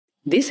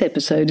This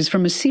episode is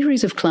from a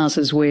series of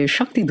classes where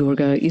Shakti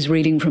Durga is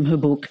reading from her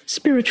book,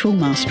 Spiritual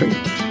Mastery.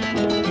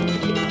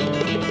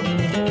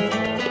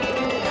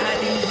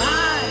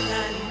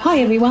 Hi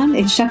everyone,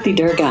 it's Shakti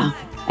Durga,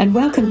 and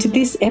welcome to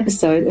this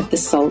episode of the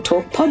Soul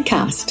Talk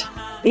podcast.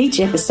 Each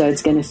episode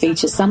is going to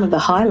feature some of the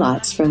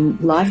highlights from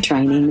live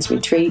trainings,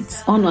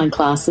 retreats, online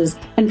classes,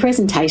 and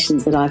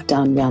presentations that I've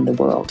done around the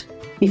world.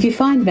 If you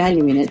find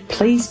value in it,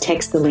 please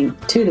text the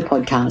link to the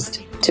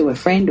podcast to a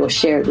friend or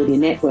share it with your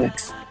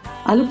networks.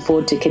 I look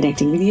forward to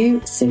connecting with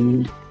you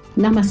soon.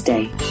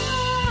 Namaste.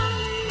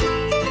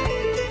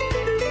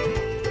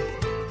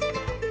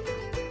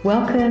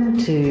 Welcome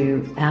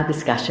to our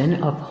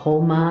discussion of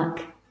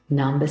Hallmark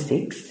number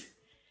 6.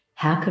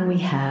 How can we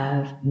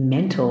have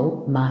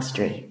mental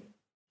mastery?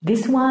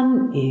 This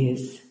one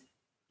is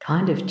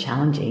kind of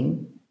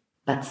challenging,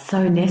 but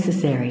so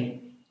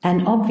necessary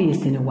and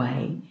obvious in a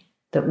way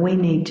that we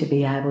need to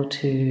be able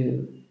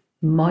to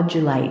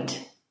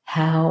modulate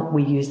how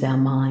we use our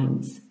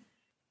minds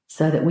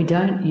so that we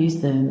don't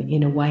use them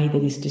in a way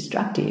that is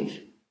destructive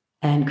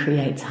and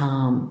creates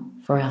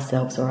harm for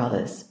ourselves or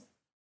others.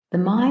 The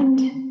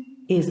mind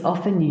is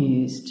often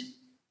used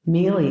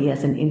merely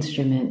as an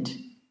instrument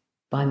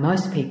by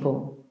most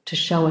people to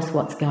show us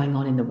what's going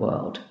on in the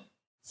world.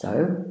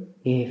 So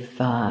if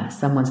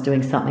someone's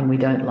doing something we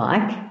don't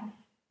like,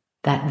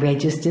 that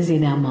registers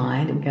in our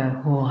mind and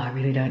go, oh, I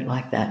really don't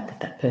like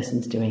that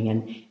person's doing.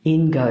 And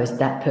in goes,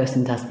 that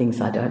person does things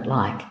I don't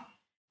like.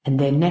 And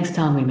then next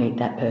time we meet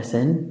that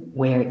person,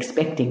 we're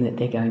expecting that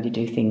they're going to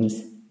do things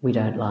we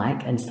don't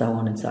like, and so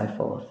on and so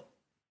forth.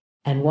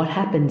 And what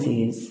happens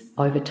is,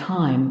 over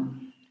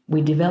time,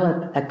 we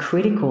develop a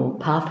critical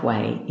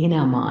pathway in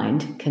our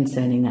mind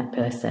concerning that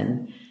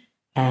person,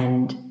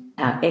 and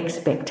our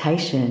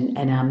expectation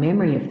and our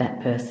memory of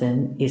that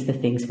person is the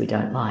things we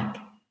don't like.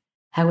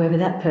 However,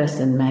 that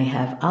person may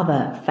have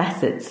other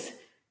facets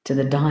to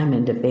the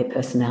diamond of their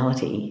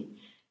personality,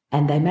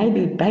 and they may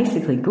be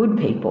basically good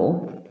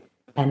people,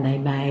 and they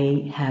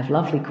may have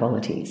lovely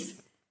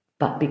qualities,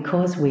 but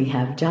because we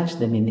have judged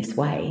them in this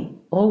way,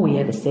 all we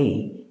ever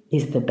see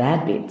is the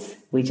bad bits.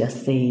 We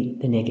just see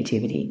the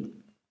negativity.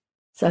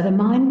 So the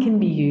mind can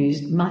be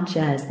used much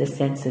as the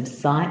sense of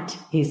sight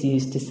is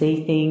used to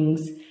see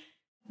things.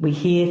 We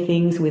hear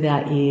things with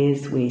our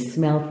ears, we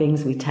smell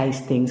things, we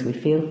taste things, we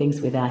feel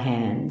things with our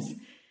hands.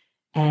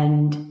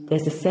 And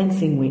there's a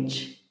sense in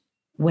which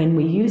when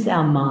we use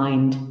our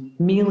mind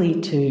merely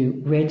to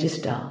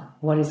register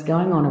what is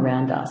going on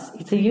around us,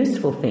 it's a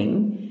useful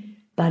thing,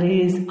 but it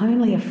is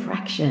only a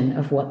fraction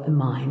of what the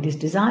mind is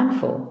designed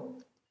for.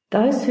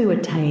 Those who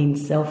attain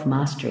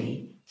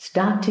self-mastery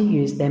start to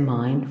use their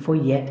mind for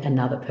yet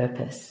another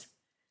purpose.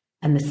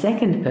 And the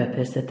second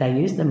purpose that they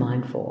use the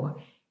mind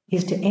for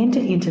is to enter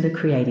into the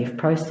creative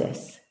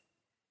process.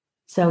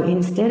 So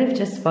instead of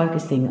just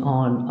focusing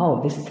on,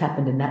 oh, this has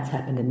happened and that's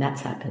happened and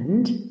that's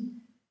happened,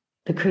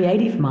 the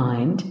creative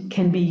mind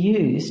can be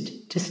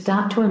used to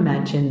start to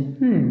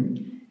imagine,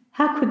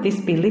 how could this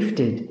be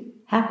lifted?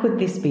 How could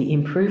this be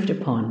improved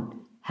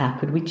upon? How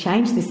could we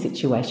change this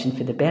situation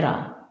for the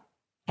better?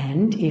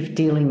 And if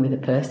dealing with a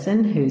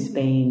person who's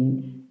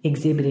been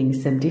exhibiting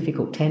some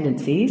difficult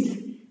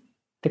tendencies,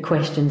 the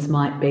questions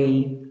might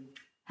be,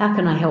 how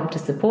can I help to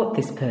support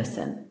this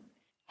person?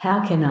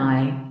 How can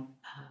I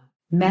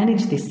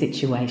manage this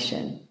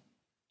situation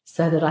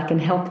so that I can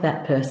help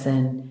that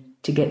person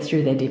to get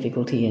through their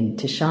difficulty and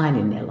to shine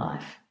in their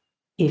life?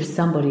 If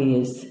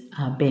somebody is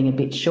being a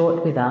bit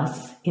short with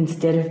us,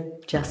 instead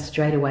of just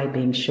straight away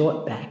being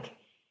short back,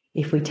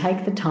 if we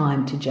take the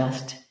time to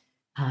just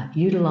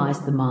utilize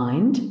the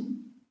mind,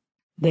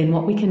 then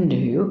what we can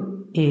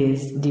do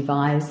is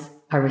devise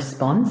a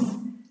response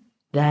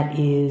that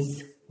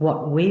is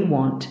what we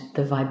want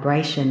the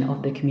vibration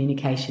of the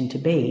communication to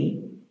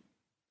be,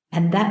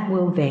 and that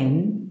will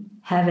then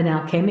have an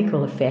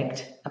alchemical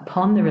effect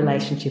upon the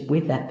relationship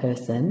with that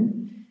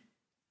person.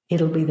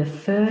 It'll be the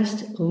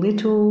first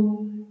little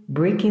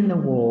brick in the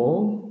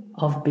wall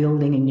of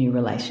building a new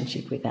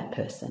relationship with that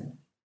person.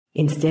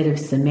 Instead of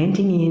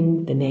cementing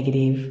in the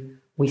negative,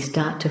 we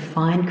start to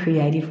find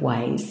creative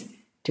ways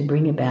to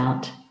bring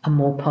about a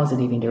more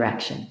positive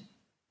interaction.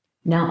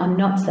 Now, I'm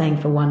not saying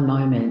for one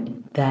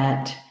moment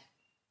that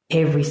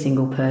every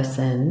single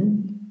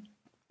person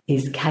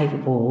is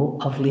capable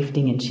of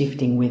lifting and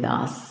shifting with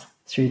us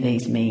through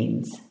these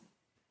means,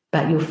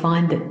 but you'll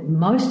find that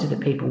most of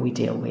the people we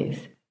deal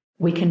with,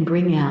 we can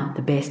bring out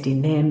the best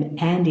in them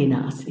and in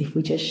us if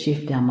we just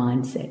shift our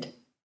mindset.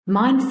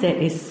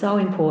 Mindset is so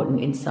important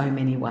in so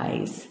many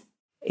ways.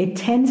 It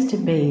tends to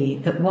be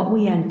that what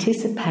we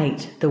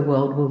anticipate the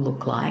world will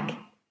look like,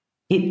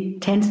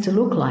 it tends to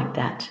look like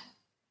that.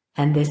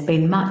 And there's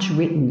been much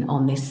written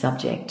on this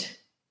subject,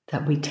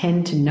 that we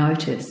tend to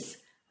notice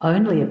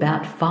only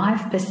about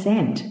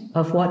 5%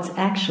 of what's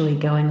actually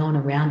going on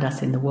around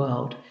us in the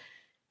world.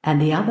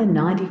 And the other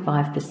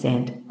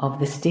 95% of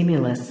the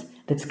stimulus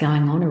that's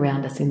going on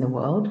around us in the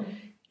world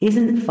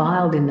isn't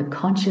filed in the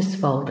conscious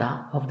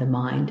folder of the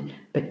mind,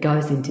 but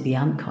goes into the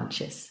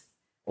unconscious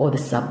or the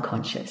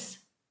subconscious.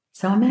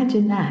 So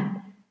imagine that.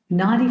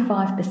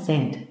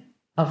 95%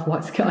 of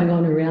what's going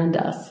on around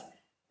us,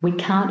 we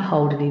can't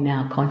hold it in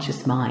our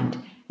conscious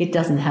mind. It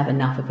doesn't have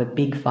enough of a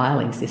big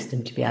filing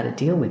system to be able to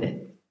deal with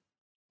it.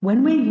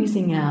 When we're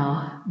using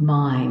our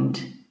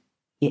mind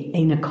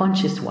in a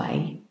conscious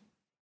way,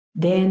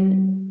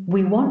 then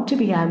we want to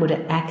be able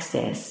to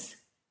access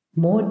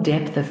more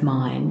depth of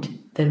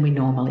mind than we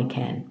normally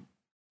can.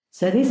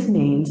 So this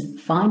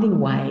means finding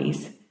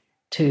ways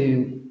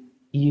to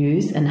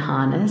use and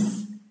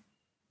harness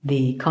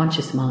the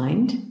conscious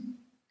mind,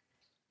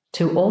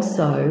 to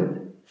also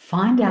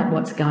find out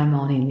what's going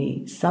on in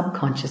the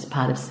subconscious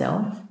part of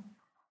self,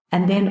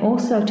 and then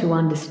also to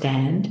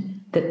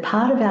understand that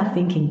part of our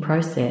thinking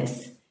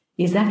process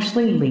is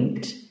actually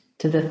linked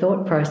to the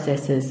thought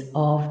processes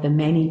of the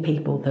many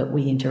people that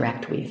we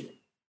interact with.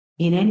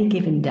 In any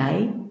given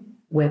day,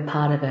 we're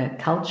part of a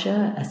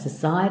culture, a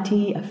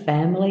society, a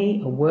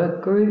family, a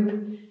work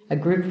group, a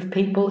group of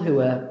people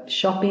who are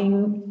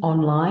shopping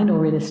online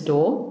or in a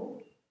store.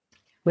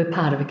 We're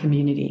part of a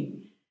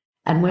community.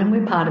 And when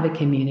we're part of a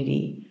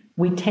community,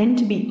 we tend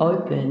to be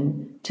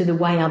open to the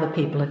way other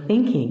people are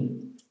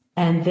thinking,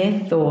 and their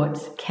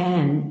thoughts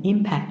can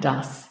impact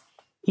us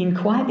in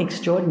quite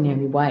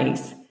extraordinary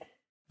ways.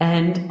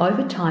 And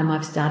over time,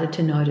 I've started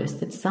to notice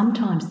that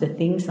sometimes the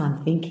things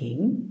I'm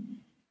thinking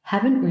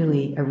haven't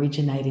really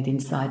originated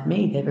inside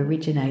me. They've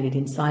originated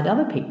inside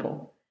other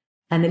people.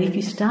 And that if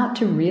you start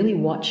to really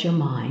watch your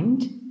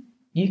mind,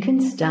 you can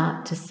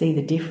start to see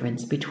the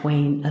difference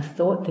between a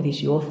thought that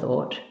is your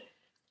thought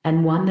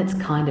and one that's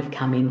kind of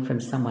come in from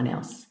someone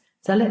else.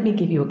 So let me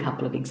give you a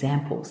couple of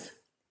examples.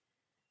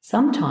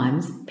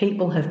 Sometimes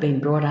people have been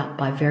brought up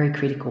by very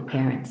critical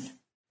parents,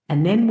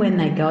 and then when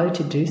they go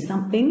to do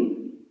something,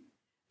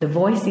 the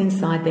voice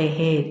inside their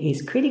head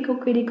is critical,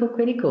 critical,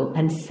 critical,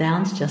 and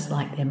sounds just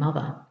like their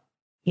mother.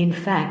 In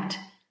fact,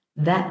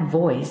 that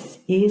voice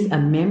is a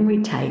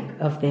memory tape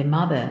of their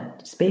mother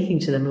speaking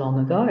to them long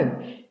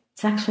ago.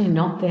 It's actually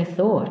not their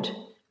thought.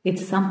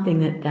 It's something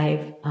that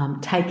they've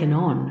taken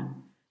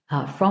on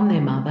from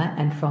their mother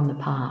and from the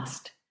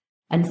past.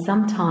 And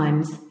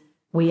sometimes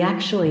we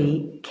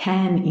actually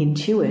can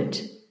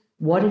intuit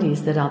what it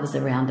is that others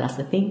around us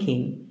are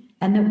thinking,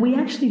 and that we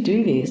actually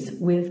do this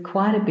with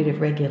quite a bit of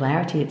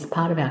regularity. It's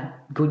part of our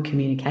good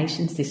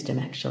communication system,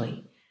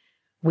 actually.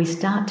 We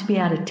start to be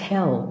able to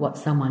tell what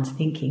someone's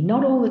thinking.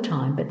 Not all the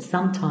time, but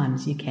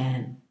sometimes you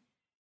can.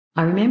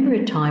 I remember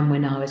a time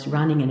when I was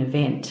running an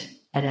event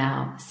at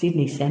our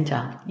Sydney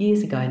Centre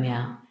years ago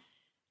now,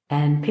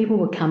 and people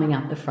were coming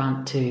up the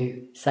front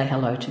to say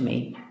hello to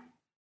me.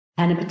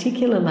 And a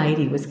particular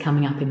lady was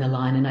coming up in the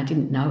line, and I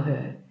didn't know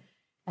her.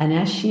 And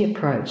as she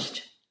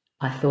approached,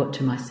 I thought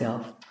to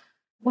myself,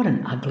 what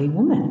an ugly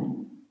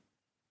woman.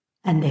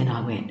 And then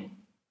I went,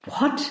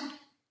 what?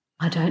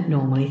 I don't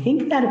normally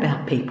think that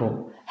about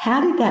people. How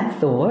did that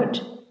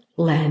thought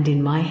land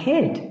in my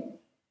head?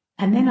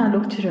 And then I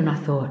looked at her and I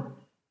thought,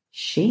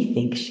 she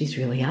thinks she's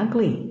really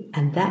ugly.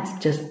 And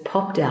that's just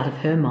popped out of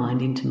her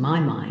mind into my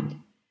mind.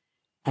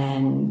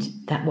 And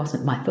that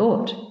wasn't my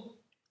thought.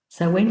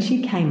 So when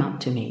she came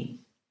up to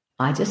me,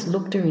 I just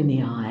looked her in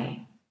the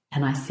eye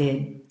and I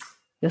said,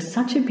 you're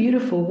such a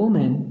beautiful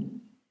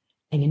woman.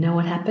 And you know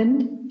what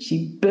happened?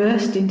 She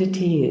burst into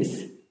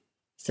tears.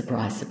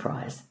 Surprise,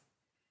 surprise.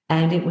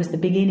 And it was the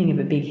beginning of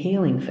a big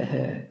healing for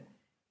her,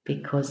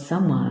 because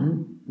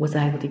someone was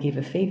able to give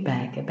her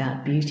feedback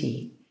about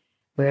beauty,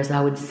 whereas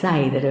I would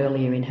say that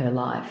earlier in her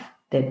life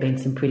there'd been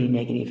some pretty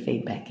negative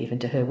feedback given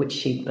to her, which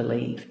she'd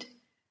believed.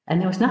 And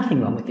there was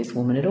nothing wrong with this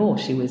woman at all.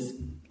 She was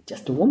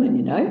just a woman,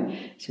 you know.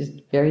 She was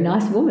a very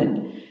nice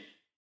woman.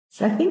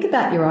 So think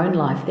about your own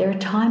life. There are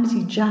times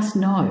you just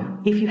know.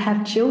 If you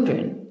have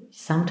children,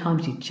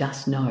 sometimes you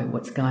just know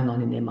what's going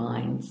on in their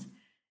minds.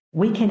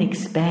 We can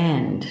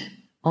expand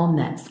on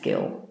that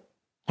skill.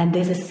 And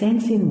there's a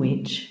sense in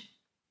which,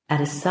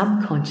 at a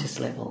subconscious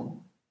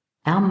level,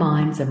 our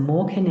minds are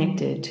more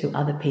connected to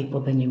other people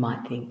than you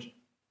might think.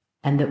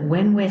 And that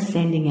when we're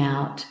sending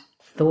out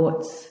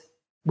thoughts,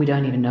 we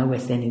don't even know we're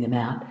sending them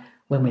out.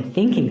 When we're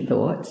thinking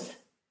thoughts,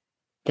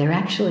 they're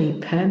actually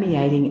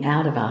permeating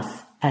out of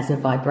us as a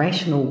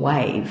vibrational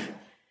wave,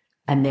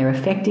 and they're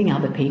affecting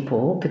other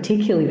people,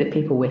 particularly the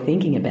people we're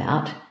thinking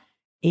about,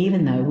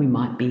 even though we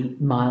might be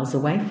miles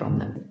away from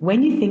them.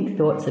 When you think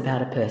thoughts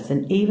about a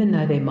person, even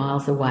though they're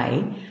miles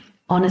away,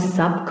 on a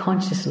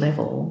subconscious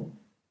level,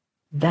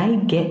 they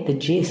get the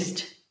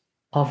gist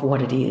of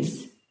what it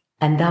is,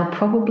 and they'll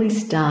probably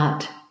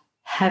start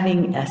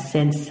having a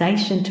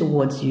sensation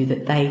towards you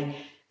that they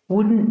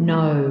wouldn't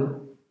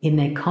know in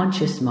their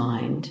conscious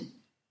mind,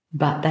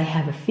 but they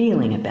have a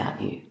feeling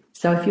about you.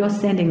 So if you're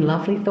sending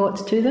lovely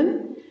thoughts to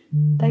them,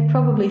 they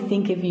probably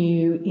think of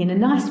you in a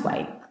nice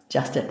way,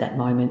 just at that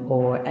moment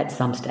or at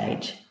some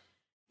stage.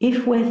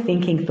 If we're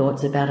thinking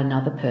thoughts about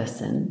another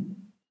person,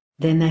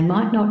 then they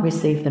might not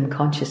receive them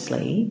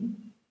consciously,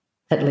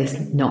 at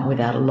least not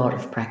without a lot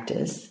of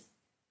practice,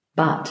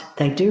 but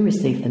they do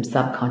receive them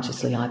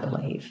subconsciously, I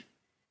believe.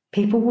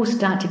 People will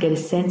start to get a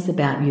sense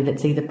about you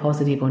that's either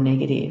positive or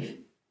negative.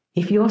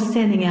 If you're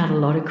sending out a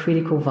lot of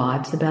critical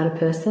vibes about a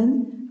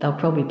person, they'll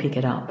probably pick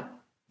it up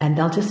and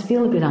they'll just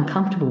feel a bit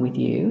uncomfortable with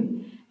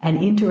you,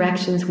 and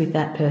interactions with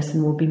that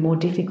person will be more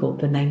difficult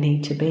than they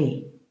need to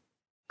be.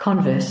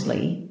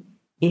 Conversely,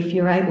 if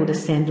you're able to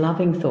send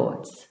loving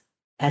thoughts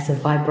as a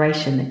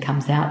vibration that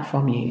comes out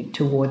from you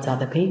towards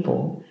other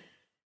people,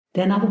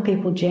 then other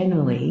people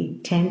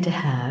generally tend to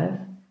have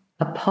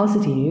a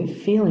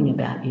positive feeling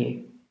about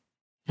you.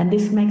 And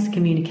this makes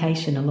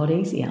communication a lot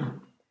easier.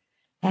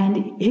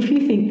 And if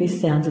you think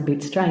this sounds a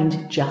bit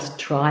strange, just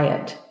try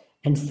it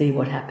and see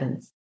what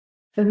happens.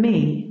 For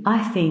me,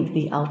 I think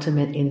the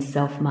ultimate in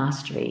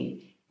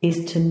self-mastery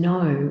is to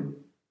know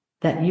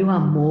that you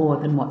are more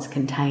than what's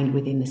contained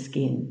within the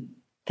skin,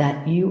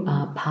 that you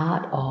are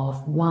part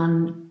of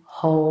one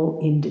whole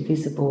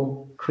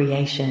indivisible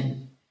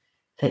creation,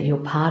 that you're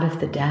part of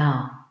the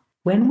Tao.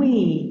 When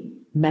we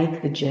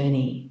make the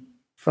journey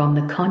from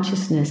the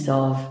consciousness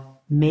of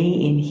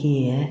me in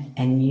here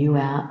and you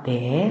out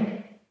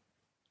there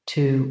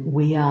to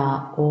we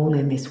are all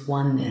in this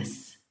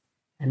oneness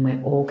and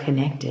we're all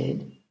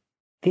connected,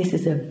 this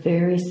is a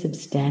very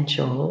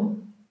substantial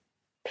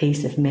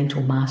piece of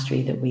mental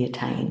mastery that we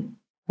attain.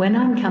 When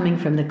I'm coming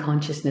from the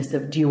consciousness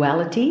of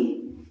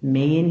duality,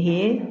 me in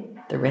here,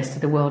 the rest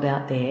of the world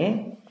out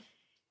there,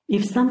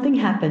 if something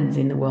happens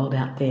in the world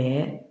out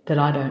there that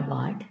I don't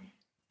like,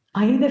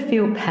 I either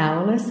feel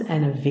powerless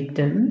and a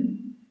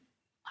victim,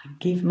 I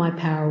give my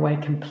power away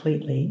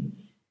completely,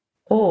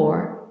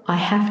 or I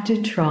have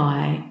to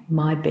try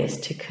my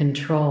best to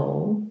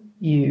control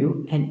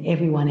you and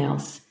everyone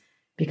else,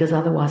 because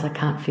otherwise I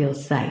can't feel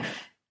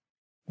safe.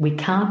 We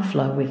can't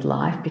flow with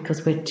life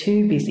because we're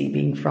too busy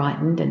being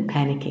frightened and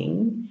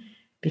panicking,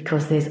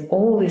 because there's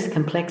all this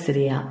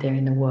complexity out there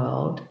in the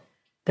world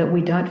that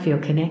we don't feel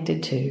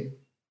connected to.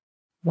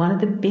 One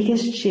of the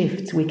biggest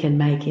shifts we can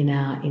make in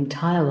our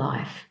entire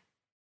life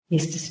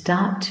is to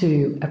start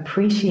to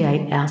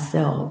appreciate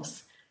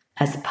ourselves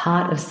as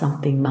part of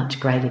something much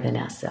greater than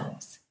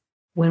ourselves.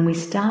 When we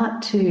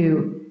start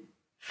to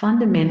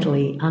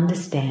fundamentally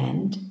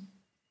understand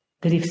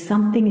that if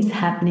something is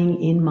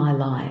happening in my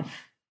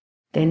life,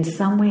 then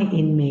somewhere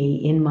in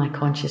me, in my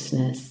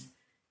consciousness,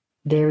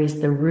 there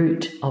is the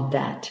root of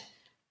that.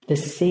 The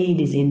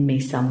seed is in me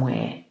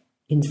somewhere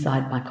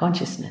inside my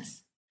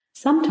consciousness.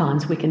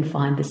 Sometimes we can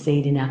find the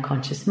seed in our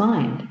conscious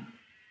mind.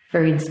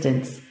 For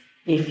instance,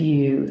 if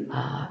you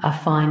are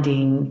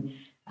finding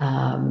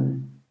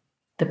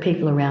the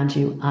people around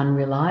you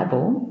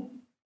unreliable,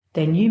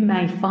 then you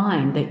may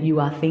find that you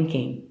are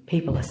thinking,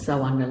 people are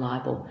so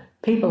unreliable.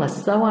 People are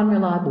so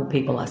unreliable.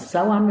 People are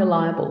so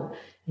unreliable.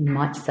 You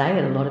might say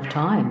it a lot of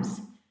times.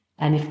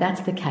 And if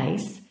that's the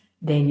case,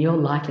 then you're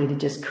likely to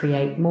just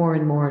create more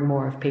and more and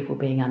more of people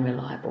being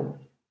unreliable.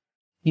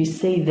 You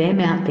see them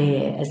out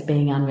there as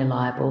being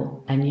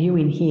unreliable and you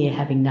in here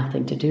having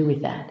nothing to do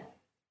with that.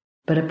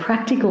 But a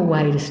practical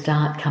way to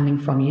start coming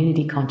from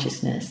unity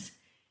consciousness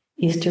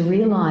is to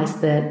realize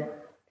that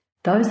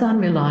those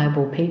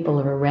unreliable people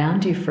are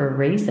around you for a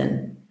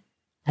reason.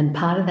 And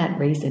part of that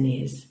reason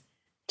is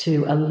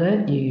to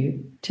alert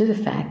you to the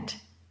fact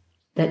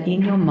that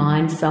in your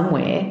mind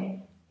somewhere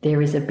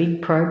there is a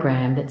big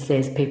program that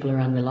says people are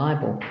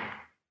unreliable.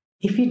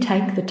 If you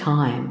take the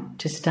time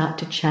to start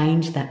to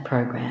change that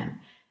program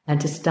and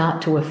to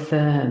start to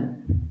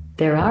affirm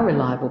there are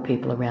reliable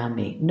people around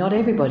me, not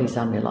everybody's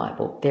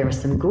unreliable, there are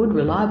some good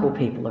reliable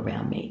people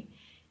around me.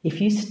 If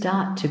you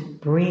start to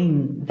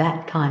bring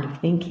that kind of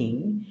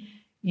thinking,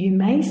 you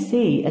may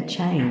see a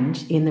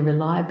change in the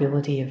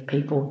reliability of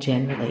people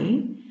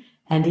generally.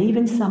 And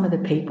even some of the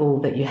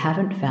people that you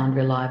haven't found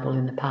reliable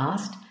in the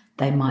past,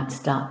 they might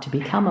start to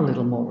become a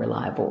little more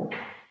reliable.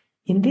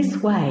 In this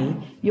way,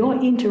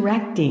 you're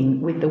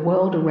interacting with the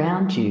world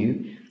around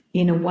you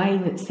in a way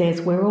that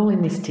says we're all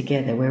in this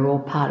together, we're all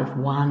part of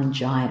one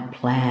giant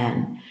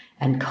plan,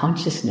 and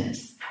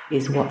consciousness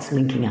is what's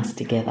linking us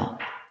together.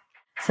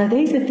 So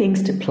these are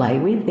things to play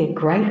with. They're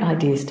great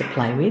ideas to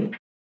play with.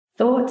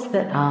 Thoughts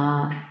that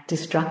are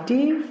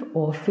destructive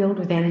or filled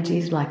with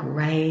energies like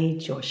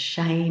rage or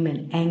shame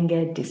and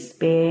anger,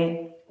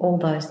 despair, all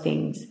those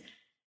things,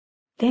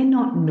 they're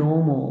not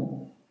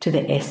normal to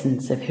the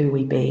essence of who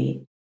we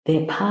be.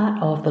 They're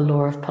part of the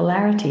law of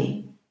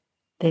polarity.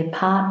 They're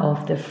part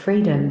of the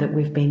freedom that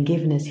we've been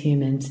given as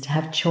humans to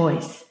have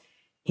choice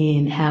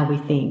in how we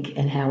think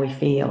and how we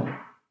feel.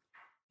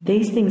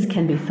 These things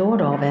can be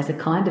thought of as a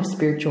kind of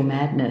spiritual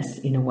madness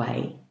in a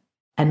way.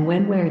 And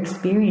when we're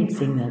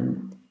experiencing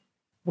them,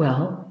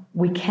 well,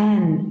 we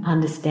can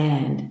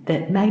understand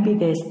that maybe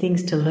there's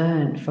things to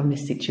learn from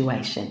this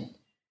situation.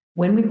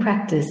 When we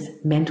practice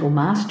mental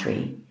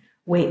mastery,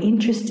 we're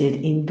interested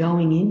in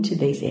going into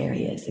these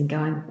areas and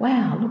going,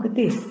 wow, look at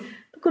this.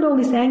 Look at all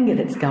this anger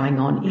that's going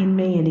on in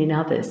me and in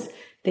others.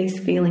 These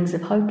feelings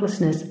of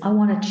hopelessness. I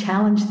want to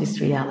challenge this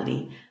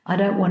reality. I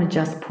don't want to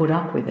just put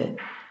up with it.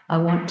 I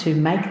want to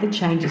make the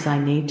changes I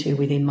need to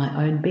within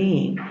my own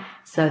being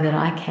so that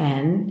I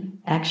can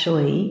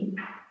actually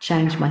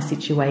change my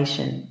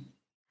situation.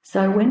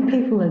 So when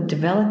people are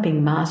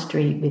developing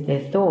mastery with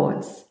their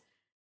thoughts,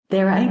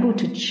 they're able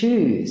to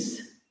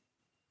choose,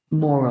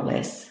 more or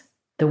less,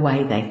 the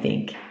way they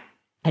think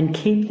and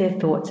keep their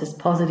thoughts as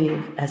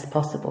positive as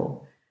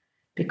possible.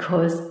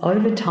 Because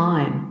over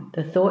time,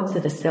 the thoughts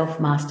of a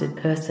self-mastered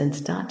person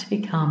start to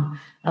become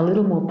a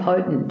little more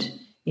potent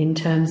in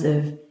terms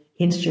of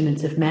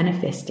instruments of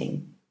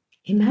manifesting.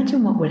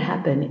 Imagine what would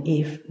happen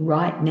if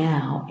right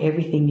now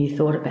everything you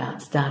thought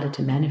about started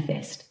to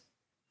manifest.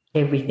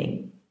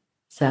 Everything.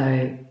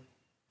 So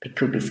it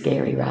could be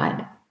scary,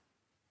 right?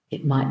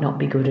 It might not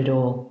be good at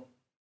all.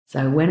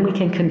 So when we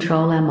can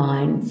control our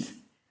minds,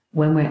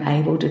 when we're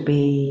able to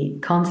be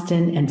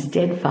constant and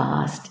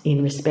steadfast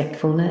in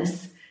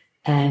respectfulness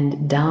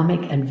and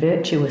dharmic and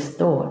virtuous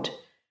thought,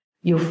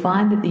 you'll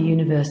find that the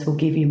universe will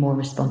give you more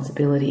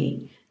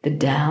responsibility. The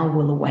Tao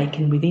will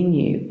awaken within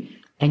you,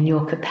 and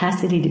your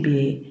capacity to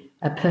be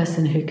a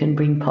person who can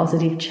bring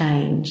positive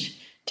change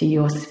to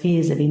your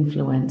spheres of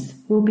influence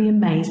will be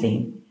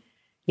amazing.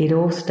 It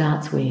all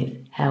starts with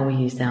how we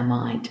use our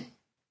mind.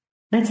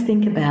 Let's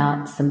think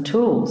about some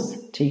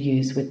tools to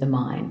use with the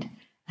mind.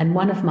 And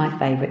one of my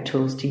favorite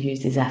tools to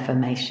use is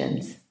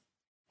affirmations.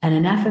 And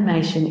an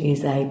affirmation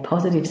is a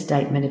positive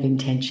statement of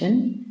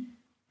intention.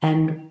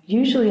 And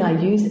usually I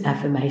use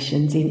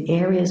affirmations in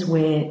areas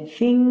where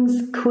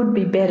things could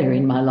be better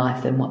in my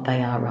life than what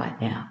they are right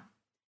now.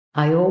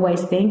 I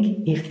always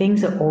think if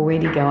things are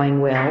already going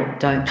well,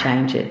 don't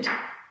change it.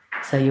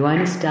 So you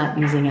only start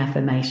using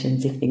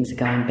affirmations if things are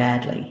going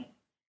badly.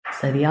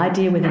 So the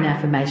idea with an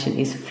affirmation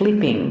is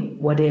flipping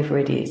whatever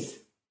it is.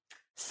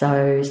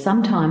 So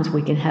sometimes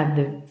we can have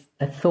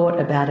a thought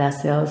about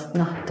ourselves,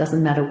 no, it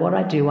doesn't matter what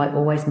I do, I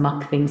always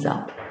muck things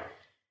up.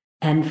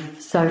 And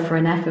so for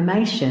an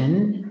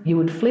affirmation, you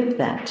would flip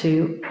that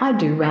to, I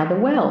do rather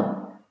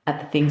well at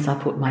the things I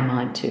put my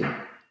mind to.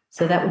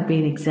 So that would be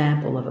an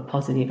example of a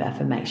positive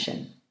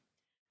affirmation.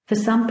 For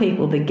some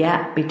people, the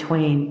gap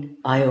between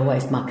I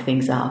always muck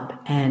things up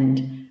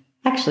and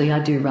actually I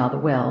do rather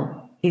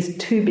well is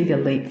too big a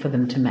leap for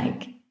them to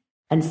make.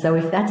 And so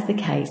if that's the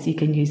case, you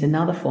can use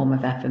another form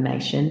of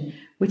affirmation,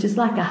 which is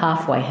like a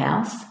halfway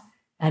house,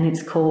 and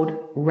it's called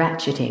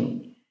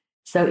ratcheting.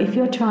 So if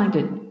you're trying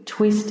to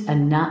twist a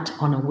nut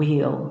on a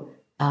wheel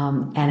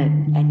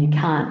and you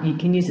can't, you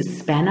can use a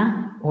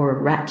spanner or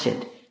a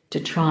ratchet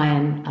to try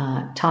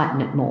and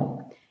tighten it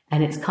more.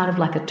 And it's kind of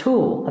like a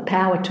tool, a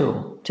power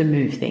tool to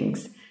move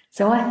things.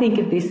 So I think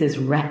of this as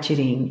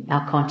ratcheting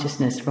our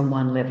consciousness from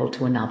one level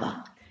to another.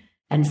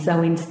 And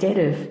so instead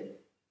of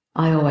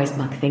I always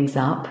muck things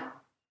up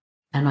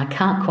and I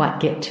can't quite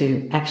get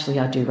to actually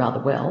I do rather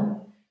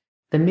well,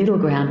 the middle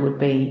ground would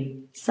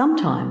be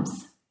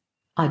sometimes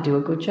I do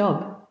a good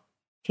job.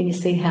 Can you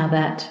see how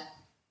that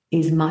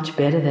is much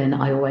better than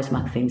I always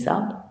muck things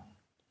up?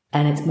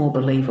 And it's more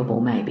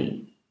believable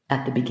maybe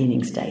at the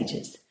beginning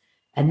stages.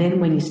 And then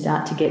when you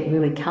start to get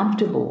really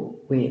comfortable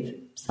with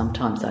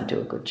sometimes I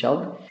do a good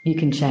job, you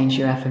can change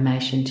your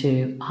affirmation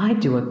to I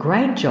do a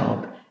great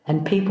job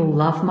and people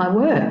love my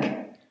work.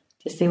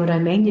 Do you see what I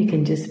mean? You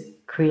can just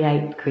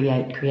create,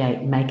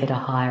 make it a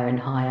higher and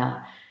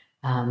higher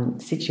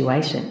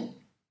situation.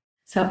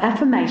 So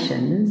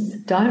affirmations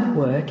don't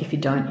work if you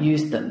don't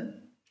use them.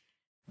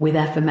 With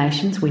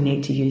affirmations, we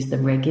need to use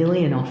them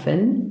regularly and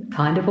often,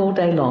 kind of all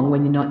day long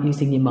when you're not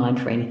using your mind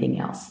for anything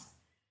else.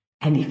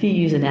 And if you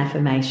use an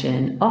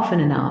affirmation often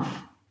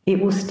enough, it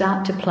will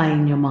start to play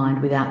in your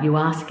mind without you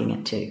asking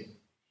it to.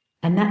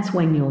 And that's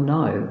when you'll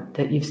know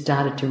that you've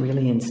started to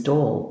really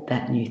install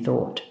that new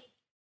thought.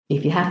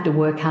 If you have to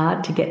work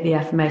hard to get the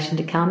affirmation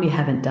to come, you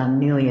haven't done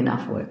nearly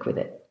enough work with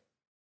it.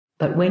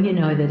 But when you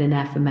know that an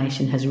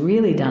affirmation has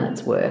really done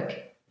its work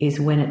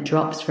is when it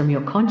drops from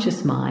your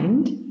conscious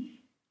mind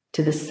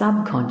to the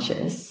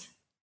subconscious.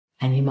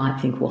 And you might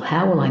think, well,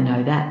 how will I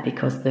know that?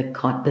 Because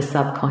the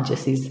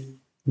subconscious is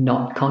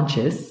not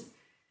conscious.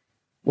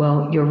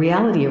 Well, your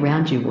reality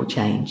around you will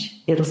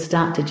change. It'll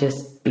start to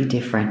just be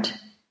different.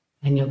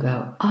 And you'll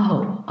go,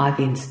 oh, I've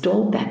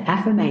installed that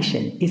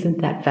affirmation.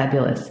 Isn't that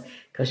fabulous?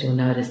 Because you'll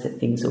notice that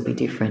things will be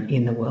different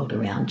in the world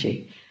around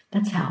you.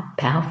 That's how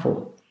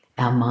powerful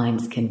our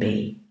minds can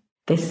be.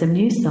 There's some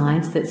new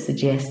science that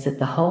suggests that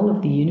the whole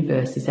of the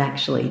universe is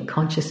actually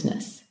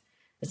consciousness.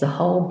 There's a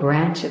whole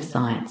branch of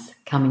science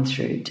coming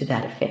through to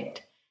that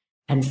effect.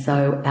 And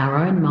so our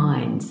own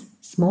minds,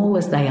 small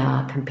as they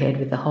are compared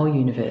with the whole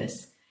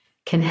universe,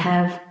 can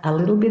have a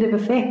little bit of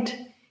effect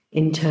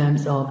in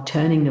terms of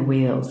turning the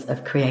wheels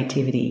of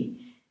creativity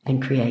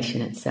and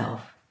creation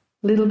itself.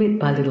 Little bit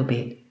by little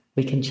bit,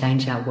 we can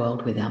change our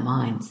world with our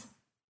minds.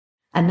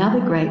 Another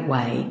great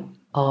way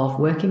of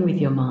working with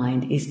your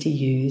mind is to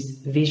use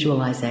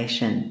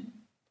visualization.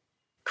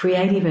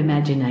 Creative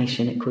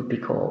imagination, it could be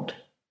called.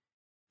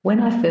 When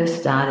I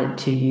first started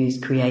to use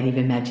creative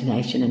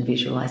imagination and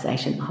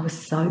visualization, I was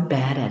so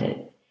bad at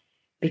it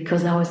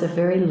because I was a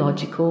very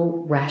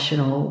logical,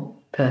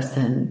 rational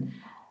person,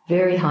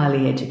 very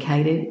highly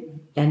educated,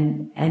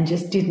 and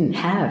just didn't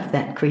have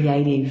that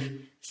creative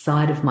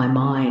side of my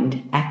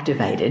mind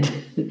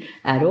activated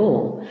at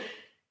all.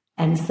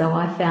 And so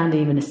I found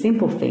even a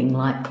simple thing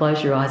like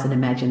close your eyes and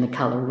imagine the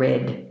colour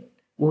red.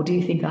 Well, do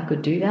you think I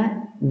could do that?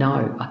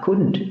 No, I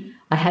couldn't.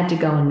 I had to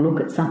go and look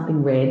at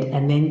something red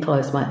and then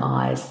close my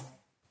eyes.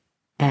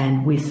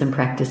 And with some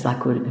practice, I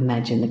could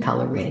imagine the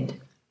colour red.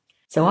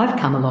 So I've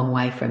come a long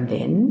way from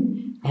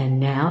then. And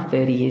now,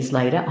 30 years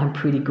later, I'm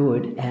pretty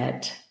good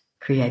at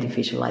creative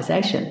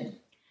visualization.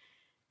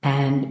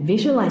 And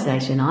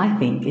visualization, I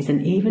think, is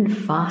an even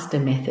faster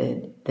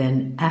method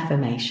than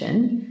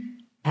affirmation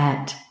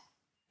at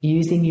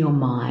using your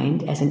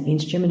mind as an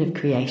instrument of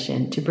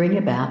creation to bring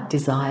about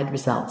desired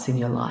results in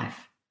your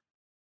life.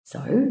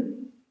 So,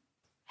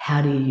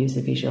 how do you use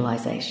a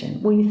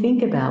visualization? Well, you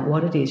think about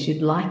what it is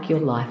you'd like your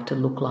life to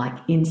look like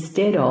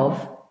instead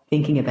of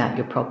thinking about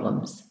your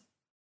problems.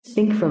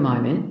 Think for a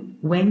moment.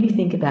 When you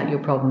think about your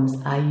problems,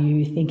 are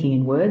you thinking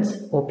in words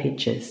or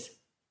pictures?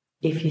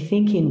 If you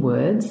think in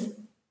words,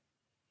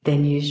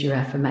 then use your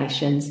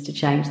affirmations to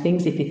change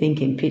things. If you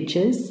think in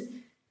pictures,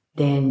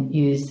 then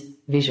use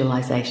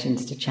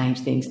visualizations to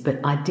change things.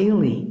 But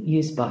ideally,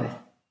 use both.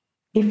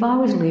 If I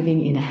was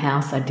living in a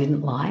house I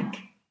didn't like,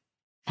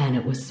 and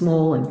it was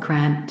small and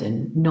cramped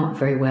and not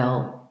very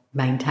well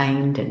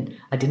maintained, and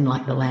I didn't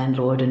like the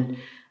landlord, and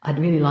I'd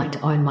really like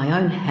to own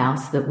my own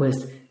house that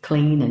was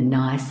clean and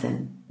nice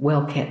and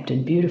well kept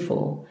and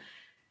beautiful,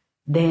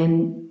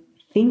 then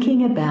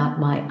thinking about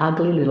my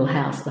ugly little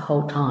house the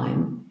whole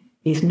time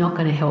is not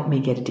going to help me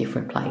get a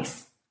different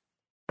place.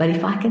 But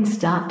if I can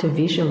start to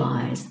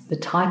visualize the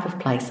type of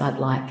place I'd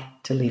like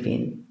to live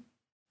in,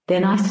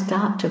 then I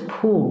start to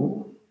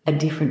pull a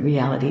different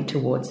reality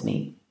towards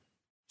me.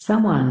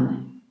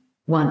 Someone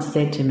once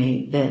said to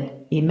me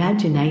that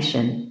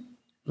imagination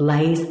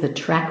lays the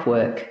track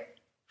work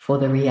for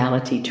the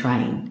reality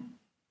train.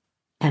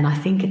 And I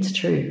think it's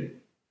true.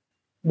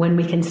 When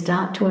we can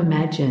start to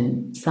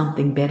imagine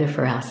something better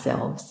for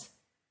ourselves,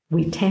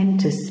 we tend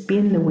to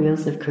spin the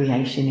wheels of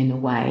creation in a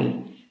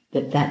way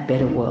that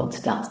better world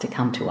starts to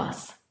come to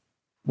us.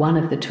 One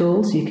of the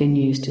tools you can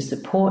use to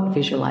support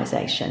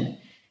visualization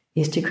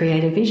is to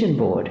create a vision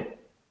board.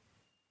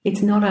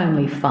 It's not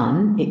only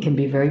fun, it can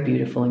be very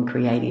beautiful and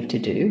creative to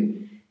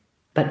do,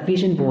 but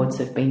vision boards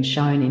have been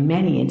shown in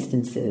many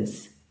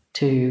instances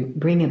to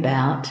bring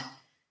about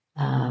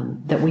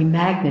that we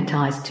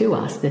magnetize to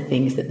us the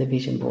things that the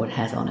vision board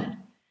has on it.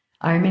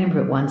 I remember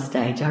at one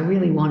stage I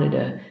really wanted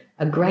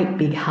a great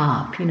big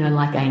harp,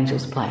 like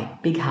angels play,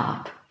 big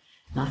harp.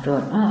 And I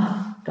thought,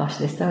 oh gosh,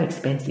 they're so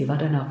expensive. I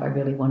don't know if I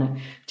really want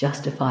to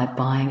justify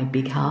buying a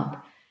big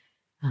harp.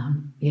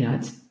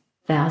 It's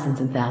thousands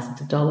and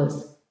thousands of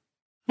dollars.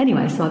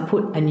 Anyway, so I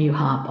put a new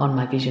harp on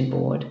my vision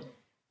board,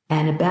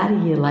 and about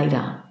a year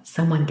later,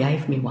 someone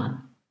gave me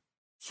one.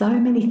 So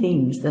many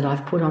things that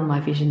I've put on my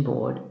vision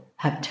board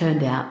have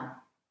turned out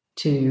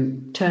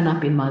to turn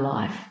up in my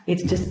life.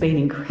 It's just been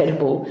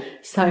incredible.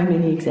 So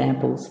many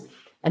examples.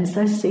 And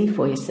so see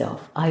for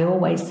yourself. I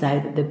always say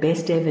that the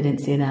best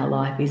evidence in our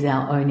life is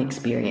our own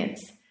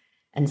experience.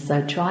 And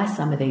so try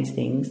some of these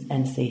things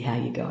and see how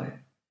you go.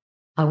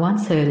 I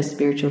once heard a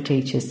spiritual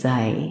teacher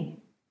say,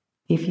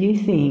 if you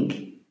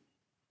think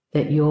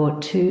that you're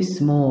too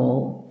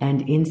small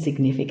and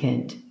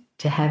insignificant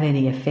to have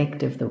any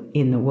effect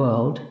in the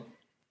world,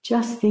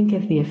 just think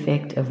of the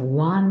effect of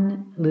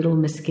one little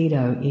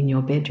mosquito in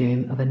your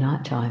bedroom of a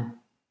night time.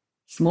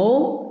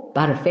 Small,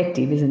 but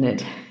effective, isn't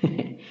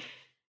it?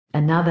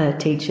 Another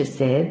teacher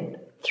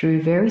said,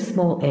 through very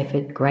small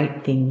effort,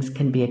 great things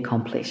can be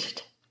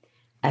accomplished.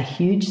 A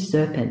huge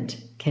serpent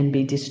can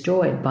be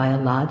destroyed by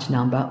a large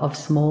number of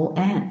small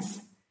ants.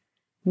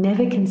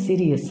 Never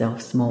consider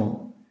yourself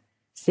small.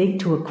 Seek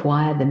to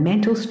acquire the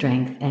mental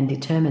strength and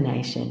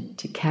determination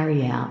to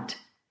carry out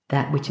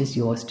that which is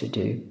yours to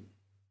do.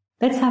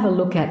 Let's have a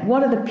look at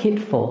what are the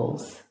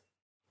pitfalls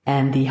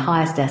and the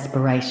highest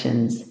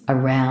aspirations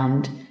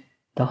around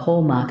the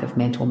hallmark of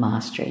mental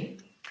mastery.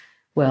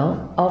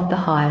 Well, of the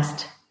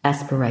highest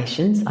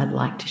aspirations, I'd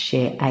like to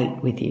share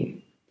 8 with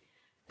you.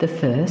 The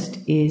first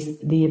is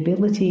the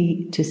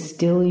ability to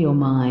still your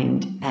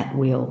mind at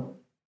will.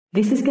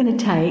 This is going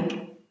to take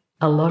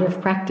a lot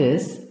of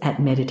practice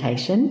at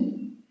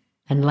meditation,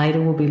 and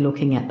later we'll be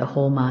looking at the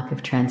hallmark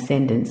of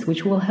transcendence,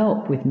 which will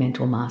help with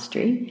mental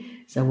mastery.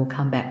 So we'll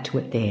come back to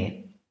it there.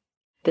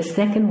 The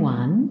second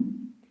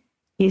one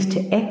is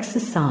to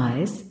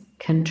exercise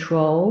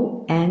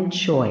control and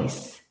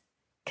choice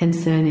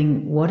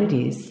concerning what it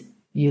is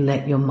you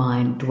let your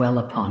mind dwell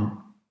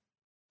upon.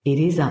 It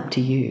is up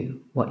to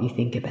you what you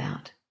think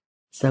about.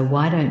 So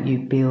why don't you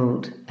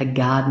build a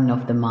garden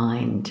of the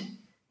mind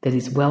that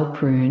is well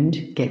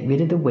pruned, get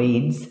rid of the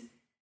weeds,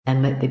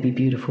 and let there be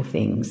beautiful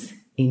things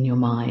in your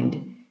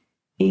mind,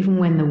 even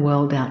when the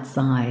world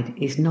outside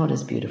is not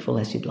as beautiful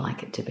as you'd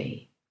like it to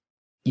be.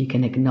 You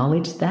can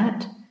acknowledge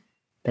that,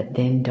 but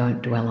then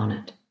don't dwell on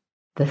it.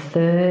 The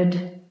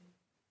third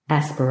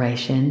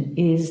aspiration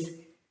is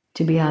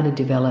to be able to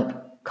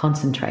develop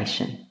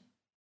concentration,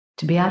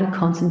 to be able to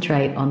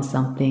concentrate on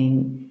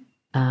something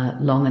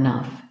long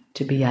enough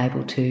to be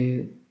able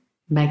to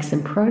make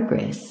some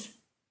progress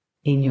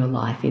in your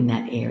life in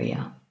that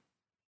area.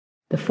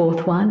 The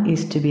fourth one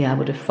is to be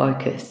able to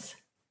focus.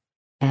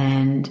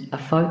 And a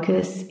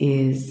focus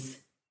is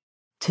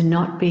to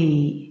not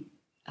be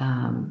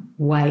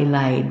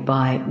waylaid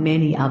by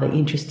many other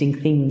interesting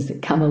things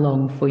that come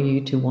along for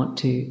you to want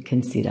to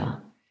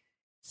consider.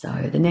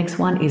 So the next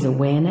one is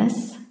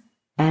awareness.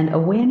 And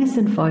awareness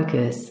and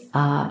focus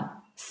are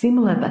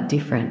similar but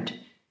different.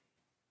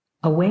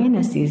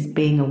 Awareness is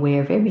being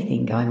aware of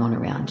everything going on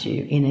around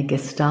you in a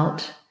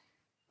gestalt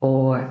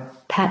or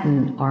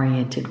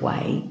pattern-oriented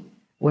way,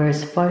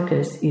 whereas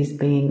focus is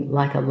being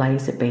like a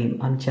laser beam.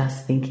 I'm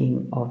just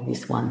thinking of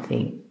this one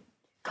thing.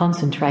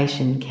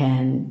 Concentration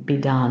can be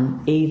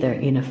done either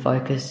in a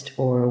focused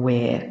or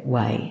aware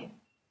way.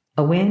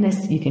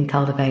 Awareness you can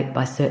cultivate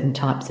by certain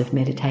types of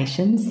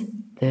meditations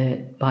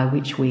by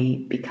which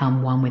we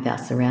become one with our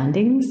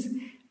surroundings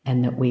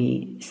and that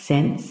we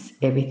sense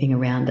everything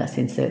around us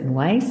in certain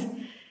ways.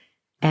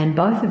 And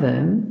both of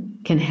them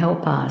can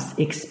help us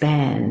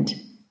expand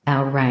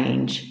our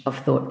range of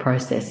thought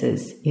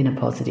processes in a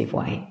positive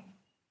way.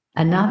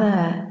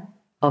 Another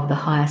of the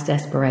highest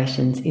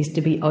aspirations is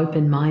to be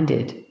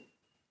open-minded.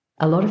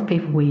 A lot of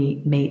people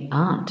we meet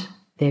aren't.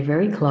 They're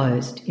very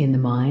closed in the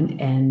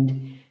mind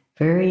and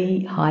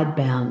very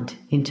hidebound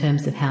in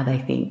terms of how they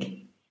think.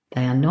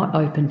 They are not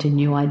open to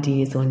new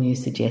ideas or new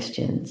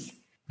suggestions.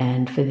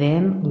 And for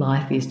them,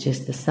 life is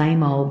just the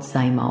same old,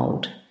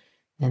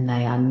 and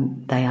they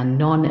are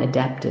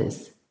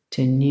non-adapters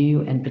to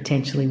new and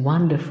potentially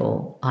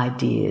wonderful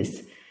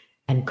ideas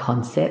and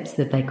concepts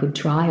that they could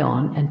try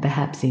on and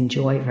perhaps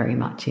enjoy very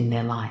much in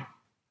their life.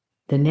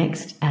 The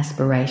next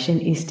aspiration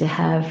is to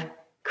have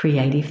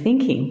creative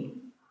thinking,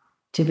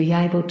 to be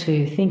able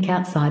to think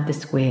outside the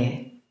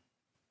square.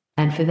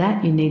 And for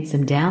that, you need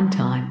some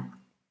downtime,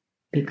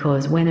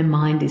 because when a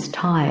mind is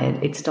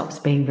tired, it stops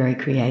being very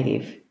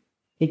creative.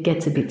 It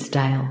gets a bit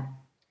stale.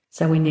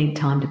 So we need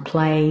time to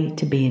play,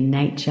 to be in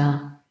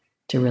nature,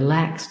 to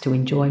relax, to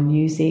enjoy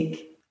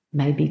music,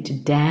 maybe to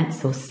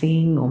dance or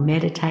sing or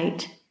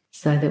meditate,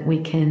 so that we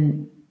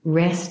can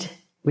rest,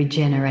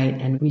 regenerate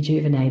and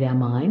rejuvenate our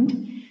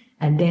mind,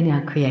 and then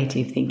our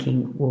creative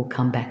thinking will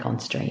come back on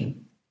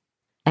stream.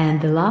 And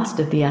the last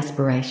of the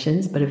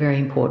aspirations, but a very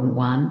important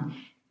one,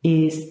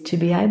 is to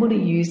be able to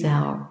use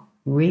our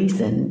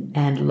reason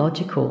and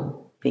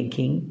logical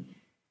thinking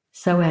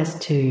so as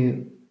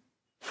to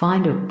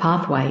find a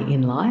pathway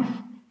in life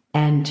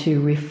and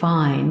to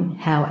refine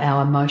how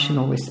our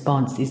emotional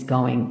response is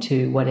going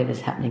to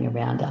whatever's happening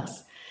around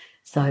us.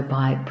 So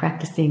by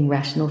practicing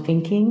rational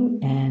thinking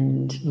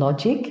and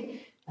logic,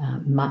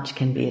 much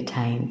can be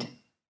attained.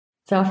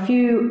 So a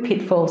few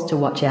pitfalls to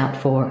watch out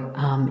for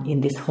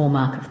in this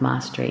hallmark of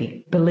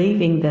mastery.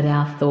 Believing that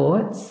our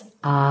thoughts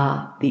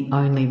are the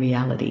only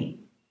reality,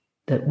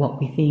 that what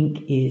we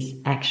think is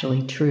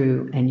actually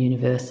true and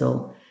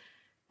universal.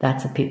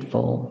 That's a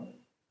pitfall.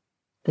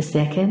 The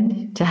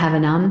second, to have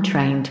an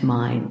untrained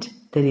mind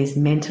that is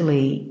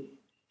mentally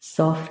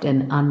soft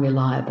and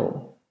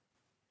unreliable.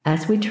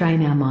 As we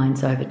train our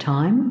minds over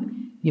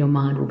time, your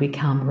mind will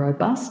become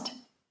robust.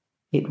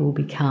 It will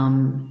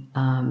become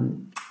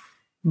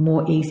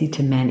more easy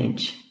to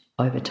manage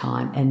over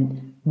time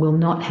and will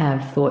not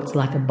have thoughts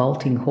like a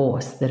bolting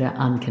horse that are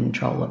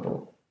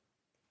uncontrollable.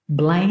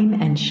 Blame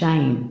and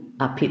shame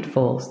are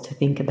pitfalls to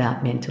think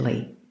about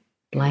mentally.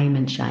 Blame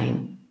and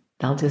shame,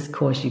 they'll just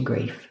cause you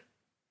grief.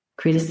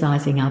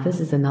 Criticizing others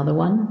is another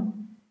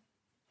one.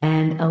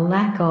 And a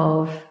lack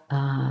of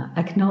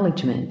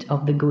acknowledgement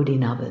of the good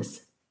in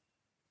others.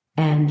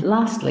 And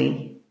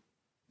lastly,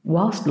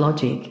 whilst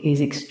logic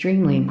is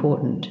extremely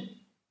important,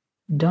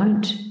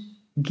 don't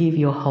give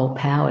your whole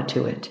power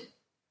to it,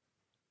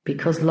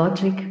 because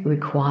logic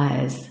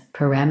requires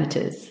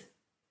parameters.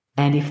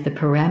 And if the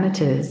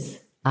parameters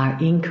are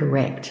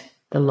incorrect,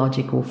 the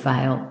logic will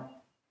fail.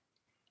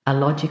 A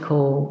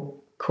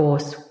logical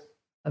course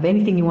of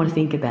anything you want to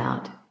think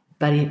about,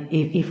 but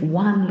if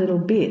one little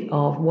bit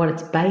of what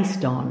it's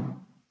based on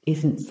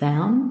isn't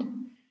sound,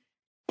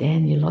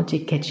 then your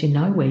logic gets you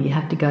nowhere. You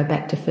have to go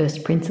back to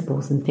first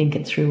principles and think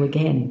it through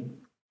again.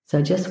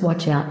 So just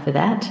watch out for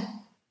that.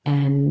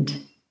 And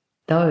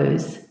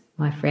those,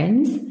 my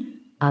friends,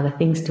 are the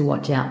things to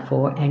watch out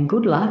for. And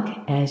good luck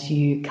as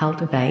you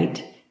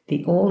cultivate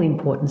the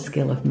all-important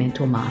skill of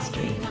mental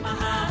mastery.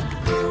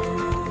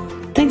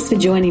 Thanks for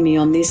joining me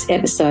on this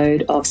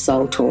episode of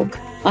Soul Talk.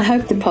 I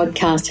hope the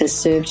podcast has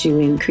served you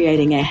in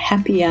creating a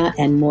happier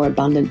and more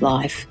abundant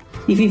life.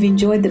 If you've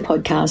enjoyed the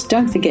podcast,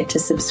 don't forget to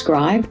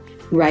subscribe,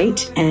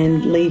 rate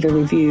and leave a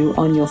review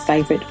on your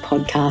favourite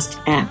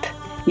podcast app.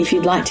 If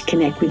you'd like to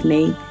connect with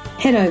me,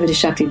 head over to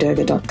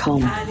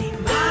shaktidurga.com.